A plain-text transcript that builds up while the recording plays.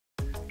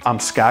I'm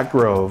Scott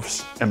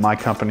Groves, and my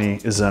company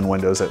is Zen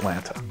Windows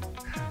Atlanta.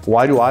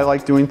 Why do I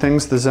like doing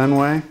things the Zen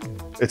way?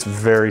 It's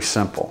very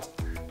simple.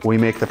 We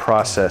make the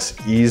process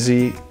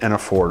easy and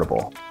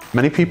affordable.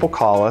 Many people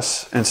call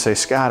us and say,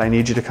 Scott, I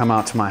need you to come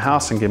out to my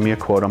house and give me a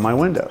quote on my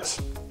windows.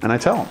 And I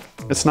tell them,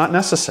 it's not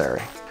necessary.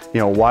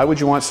 Why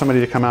would you want somebody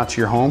to come out to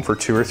your home for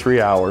 2 or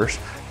 3 hours,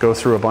 go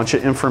through a bunch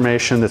of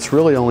information that's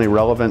really only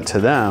relevant to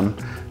them?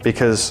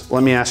 Because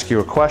let me ask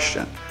you a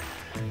question.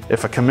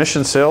 If a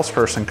commissioned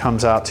salesperson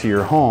comes out to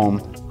your home,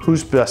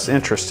 whose best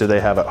interest do they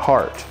have at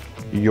heart?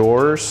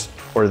 Yours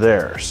or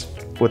theirs?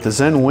 With the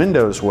Zen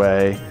Windows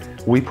way,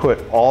 we put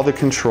all the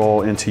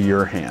control into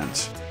your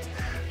hands.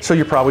 So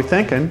you're probably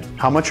thinking,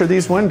 how much are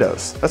these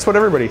windows? That's what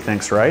everybody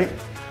thinks, right?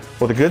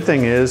 Well, the good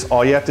thing is,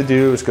 all you have to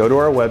do is go to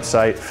our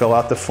website, fill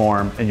out the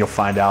form, and you'll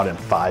find out in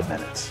 5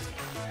 minutes.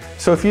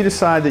 So if you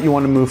decide that you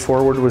want to move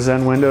forward with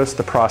Zen Windows,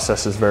 the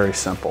process is very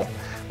simple.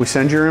 We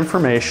send your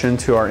information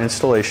to our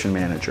installation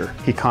manager.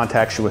 He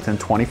contacts you within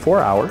 24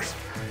 hours.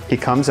 He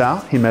comes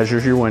out, he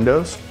measures your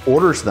windows,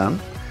 orders them.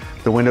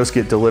 The windows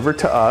get delivered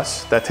to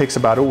us. That takes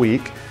about a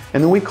week.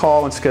 And then we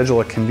call and schedule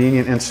a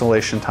convenient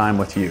installation time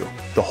with you.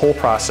 The whole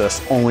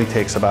process only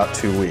takes about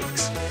 2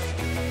 weeks.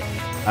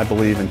 I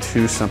believe in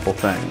 2 simple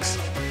things.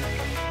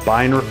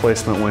 Buying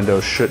replacement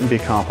windows shouldn't be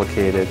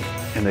complicated,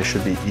 and they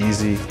should be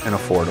easy and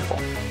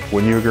affordable.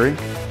 Wouldn't you agree?